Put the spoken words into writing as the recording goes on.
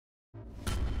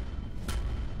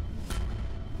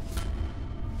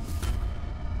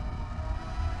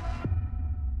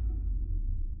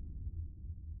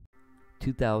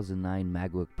2009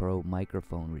 Macbook Pro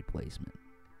microphone replacement.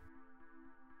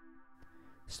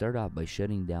 Start off by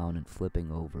shutting down and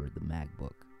flipping over the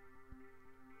MacBook.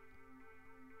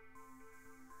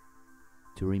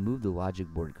 To remove the logic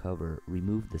board cover,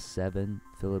 remove the 7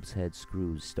 Phillips head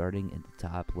screws starting at the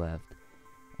top left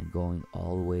and going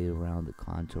all the way around the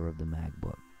contour of the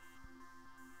MacBook.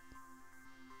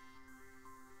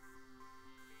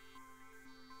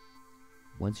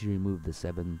 Once you remove the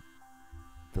 7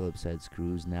 Phillips head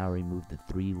screws, now remove the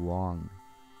 3 long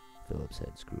Phillips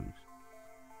head screws.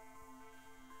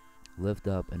 Lift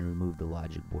up and remove the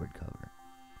logic board cover.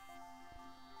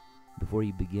 Before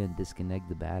you begin, disconnect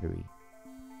the battery.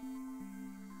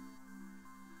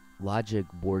 Logic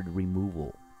board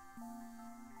removal.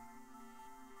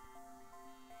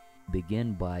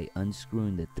 Begin by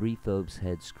unscrewing the 3 Phillips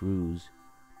head screws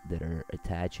that are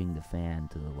attaching the fan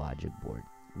to the logic board.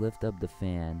 Lift up the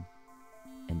fan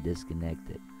and disconnect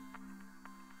it.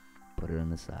 Put it on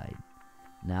the side.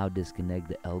 Now disconnect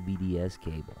the LVDS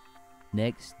cable.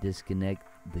 Next, disconnect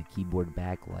the keyboard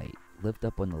backlight. Lift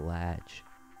up on the latch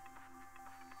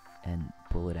and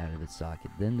pull it out of its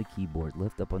socket. Then the keyboard,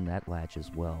 lift up on that latch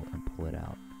as well and pull it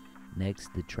out.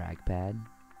 Next, the trackpad.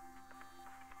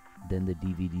 Then the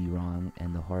DVD-ROM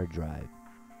and the hard drive.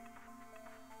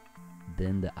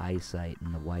 Then the eyesight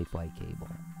and the Wi-Fi cable.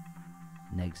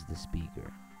 Next, the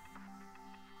speaker.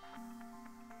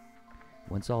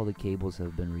 Once all the cables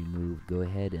have been removed, go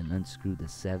ahead and unscrew the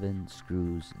 7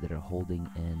 screws that are holding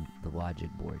in the logic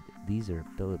board. These are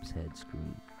Phillips head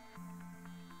screws.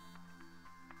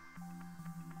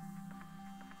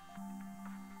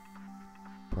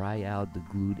 Pry out the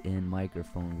glued-in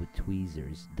microphone with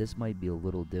tweezers. This might be a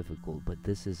little difficult, but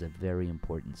this is a very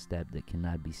important step that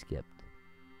cannot be skipped.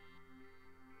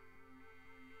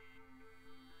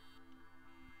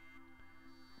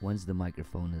 Once the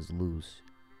microphone is loose,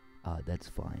 that's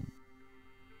fine.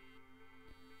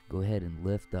 Go ahead and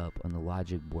lift up on the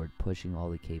logic board, pushing all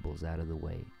the cables out of the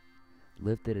way.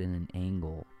 Lift it in an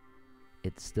angle.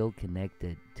 It's still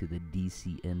connected to the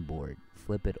DC in board.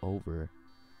 Flip it over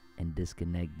and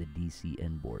disconnect the DC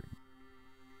in board.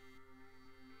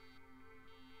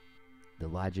 The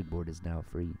logic board is now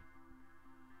free.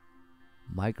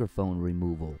 Microphone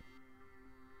removal.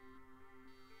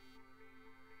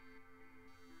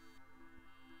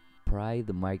 Pry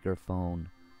the microphone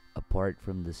apart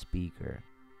from the speaker,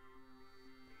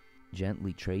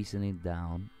 gently tracing it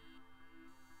down.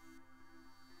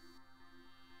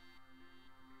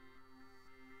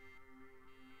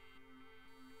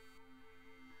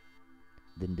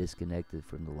 Then disconnect it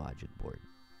from the logic board.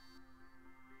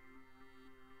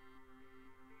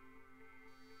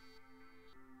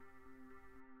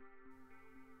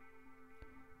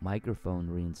 Microphone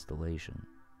reinstallation.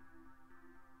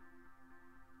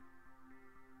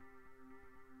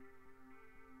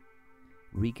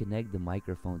 Reconnect the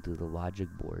microphone to the logic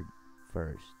board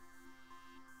first.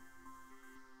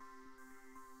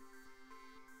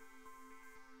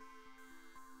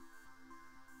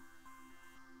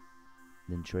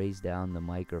 Then trace down the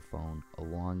microphone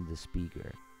along the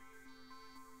speaker.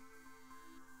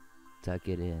 Tuck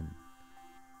it in.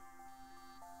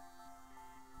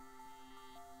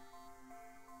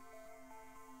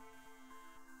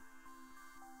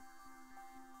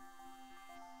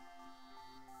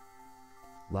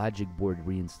 Logic board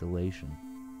reinstallation.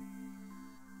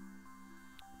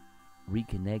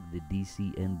 Reconnect the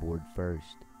DC in board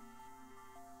first.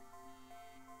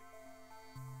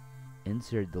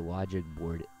 Insert the logic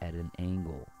board at an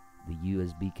angle, the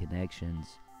USB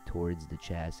connections towards the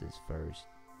chassis first.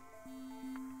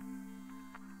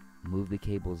 Move the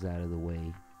cables out of the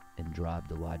way and drop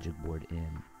the logic board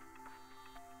in.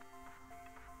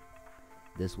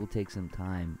 This will take some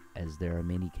time as there are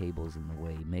many cables in the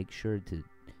way. Make sure to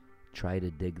try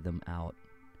to dig them out.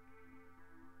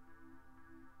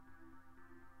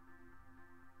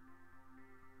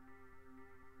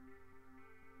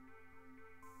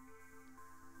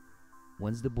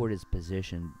 Once the board is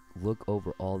positioned, look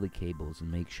over all the cables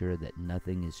and make sure that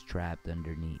nothing is trapped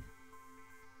underneath.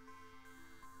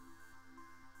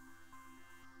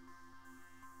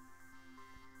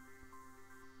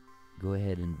 Go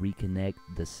ahead and reconnect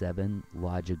the 7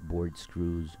 logic board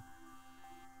screws.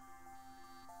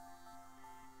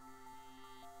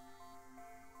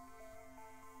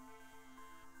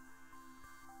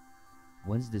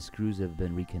 Once the screws have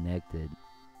been reconnected,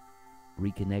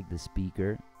 reconnect the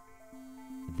speaker,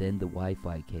 then the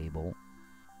Wi-Fi cable,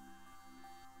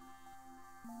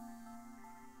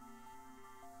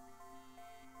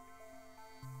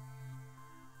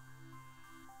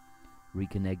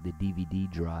 reconnect the DVD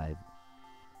drive,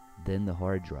 then the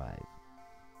hard drive.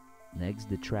 Next,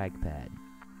 the trackpad.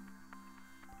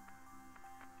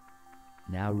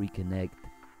 Now reconnect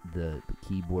the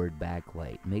keyboard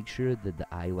backlight. Make sure that the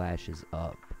eyelash is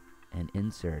up and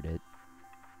insert it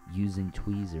using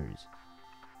tweezers.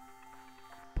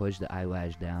 Push the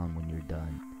eyelash down when you're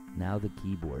done. Now the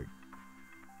keyboard.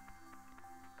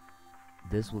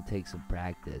 This will take some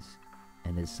practice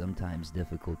and is sometimes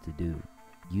difficult to do.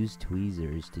 Use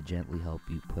tweezers to gently help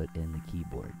you put in the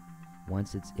keyboard.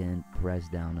 Once it's in, press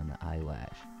down on the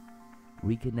eyelash.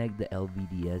 Reconnect the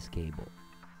LVDS cable.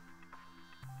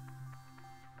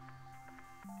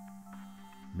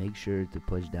 Make sure to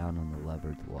push down on the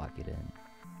lever to lock it in.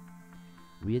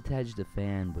 Reattach the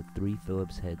fan with 3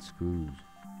 Phillips head screws.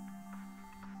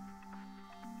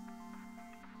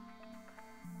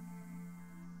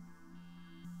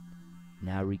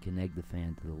 Now reconnect the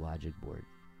fan to the logic board.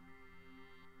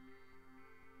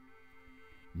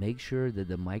 Make sure that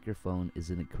the microphone is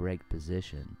in the correct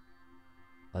position,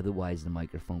 otherwise the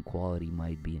microphone quality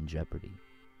might be in jeopardy.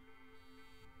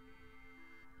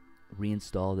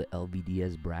 Reinstall the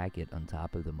LVDS bracket on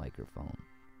top of the microphone.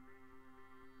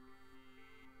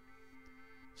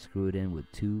 Screw it in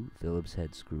with 2 Phillips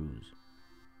head screws.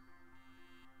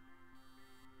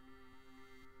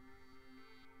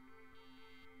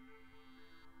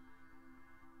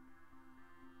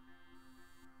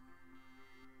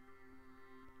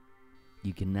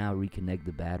 You can now reconnect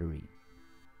the battery.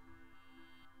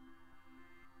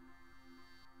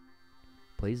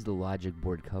 Place the logic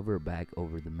board cover back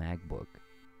over the MacBook.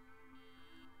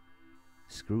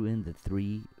 Screw in the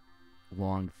 3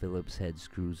 long Phillips head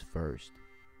screws first.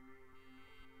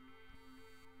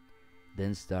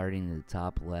 Then starting in the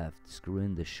top left, screw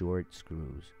in the short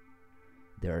screws.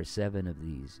 There are 7 of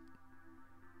these.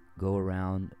 Go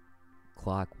around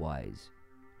clockwise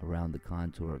around the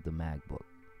contour of the MacBook.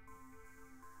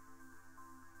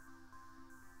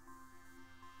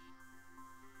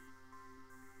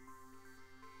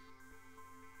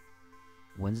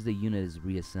 Once the unit is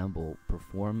reassembled,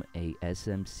 perform a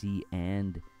SMC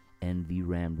and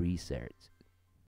NVRAM resets.